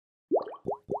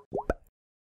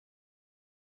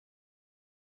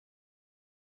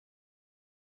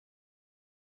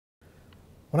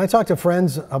When I talk to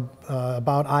friends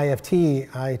about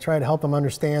IFT, I try to help them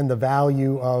understand the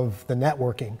value of the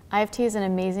networking. IFT is an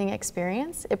amazing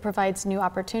experience. It provides new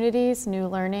opportunities, new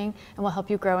learning, and will help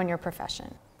you grow in your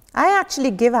profession. I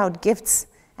actually give out gifts,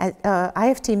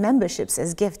 IFT memberships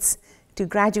as gifts to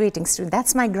graduating students.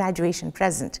 That's my graduation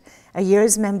present, a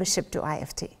year's membership to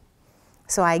IFT.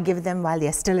 So I give them while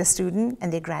they're still a student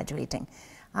and they're graduating.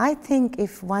 I think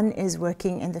if one is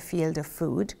working in the field of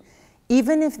food,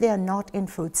 even if they are not in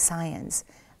food science,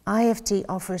 IFT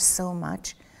offers so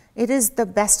much. It is the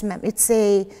best, it's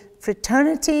a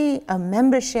fraternity, a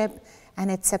membership,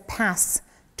 and it's a pass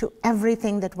to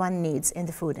everything that one needs in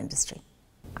the food industry.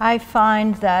 I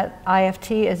find that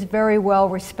IFT is very well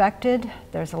respected.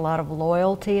 There's a lot of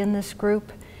loyalty in this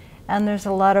group, and there's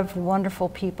a lot of wonderful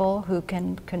people who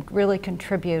can really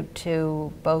contribute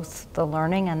to both the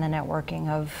learning and the networking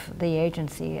of the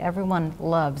agency. Everyone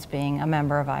loves being a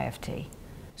member of IFT.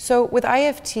 So with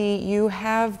IFT, you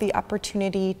have the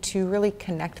opportunity to really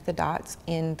connect the dots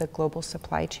in the global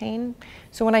supply chain.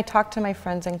 So when I talk to my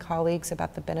friends and colleagues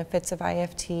about the benefits of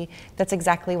IFT, that's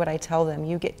exactly what I tell them.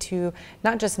 You get to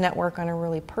not just network on a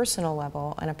really personal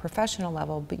level and a professional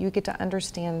level, but you get to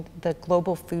understand the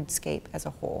global foodscape as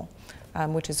a whole,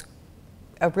 which is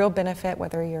a real benefit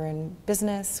whether you're in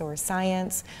business or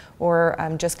science or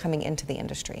just coming into the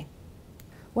industry.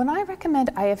 When I recommend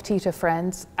IFT to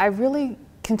friends, I really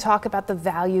can talk about the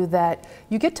value that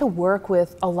you get to work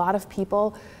with a lot of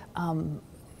people,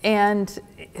 and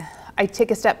I take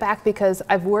a step back because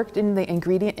I've worked in the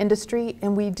ingredient industry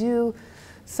and we do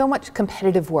so much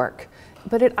competitive work.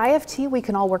 But at IFT we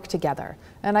can all work together,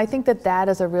 and I think that that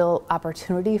is a real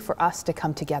opportunity for us to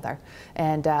come together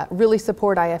and really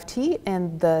support IFT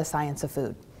and the science of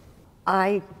food.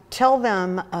 I tell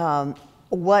them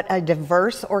what a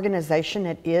diverse organization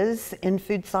it is in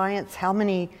food science, how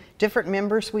many different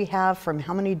members we have from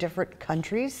how many different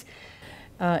countries.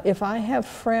 If I have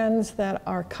friends that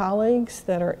are colleagues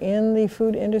that are in the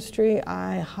food industry,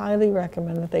 I highly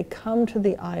recommend that they come to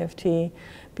the IFT,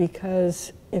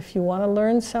 because if you want to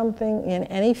learn something in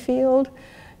any field,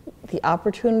 the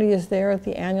opportunity is there at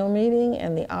the annual meeting,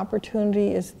 and the opportunity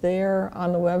is there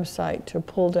on the website to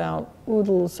pull down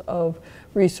oodles of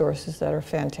resources that are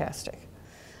fantastic.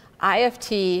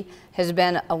 IFT has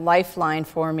been a lifeline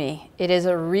for me. It is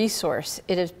a resource.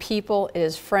 It is people, it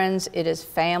is friends, it is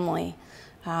family.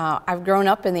 I've grown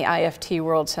up in the IFT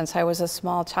world since I was a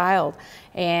small child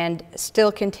and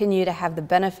still continue to have the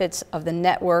benefits of the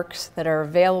networks that are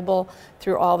available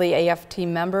through all the IFT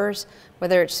members,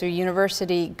 whether it's through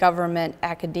university, government,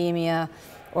 academia,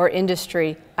 or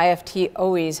industry. IFT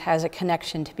always has a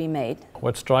connection to be made.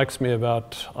 What strikes me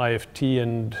about IFT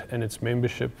and its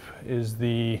membership is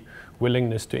the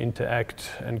willingness to interact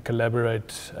and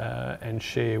collaborate and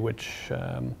share, which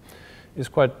is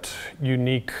quite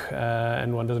unique,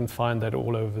 and one doesn't find that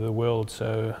all over the world.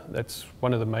 So that's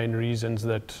one of the main reasons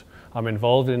that I'm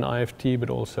involved in IFT, but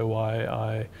also why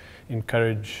I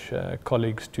encourage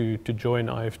colleagues to join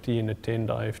IFT and attend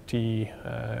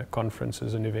IFT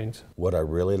conferences and events. What I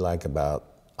really like about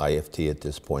IFT at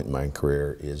this point in my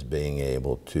career is being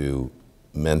able to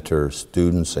mentor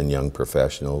students and young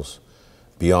professionals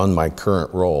beyond my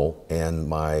current role, and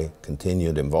my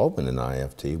continued involvement in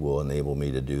IFT will enable me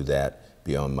to do that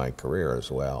beyond my career as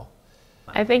well.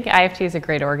 I think IFT is a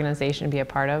great organization to be a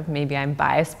part of. Maybe I'm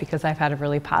biased because I've had a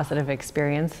really positive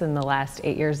experience in the last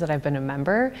 8 years that I've been a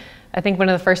member. I think one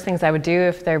of the first things I would do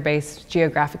if they're based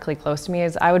geographically close to me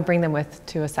is I would bring them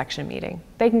to a section meeting.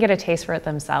 They can get a taste for it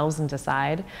themselves and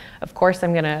decide. Of course,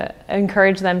 I'm going to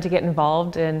encourage them to get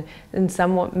involved in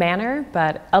some manner,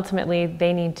 but ultimately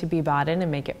they need to be bought in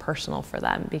and make it personal for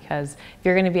them, because if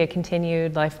you're going to be a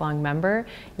continued lifelong member,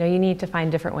 you need to find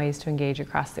different ways to engage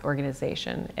across the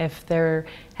organization. If they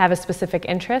have a specific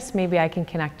interest, maybe I can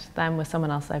connect them with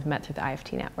someone else I've met through the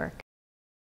IFT network.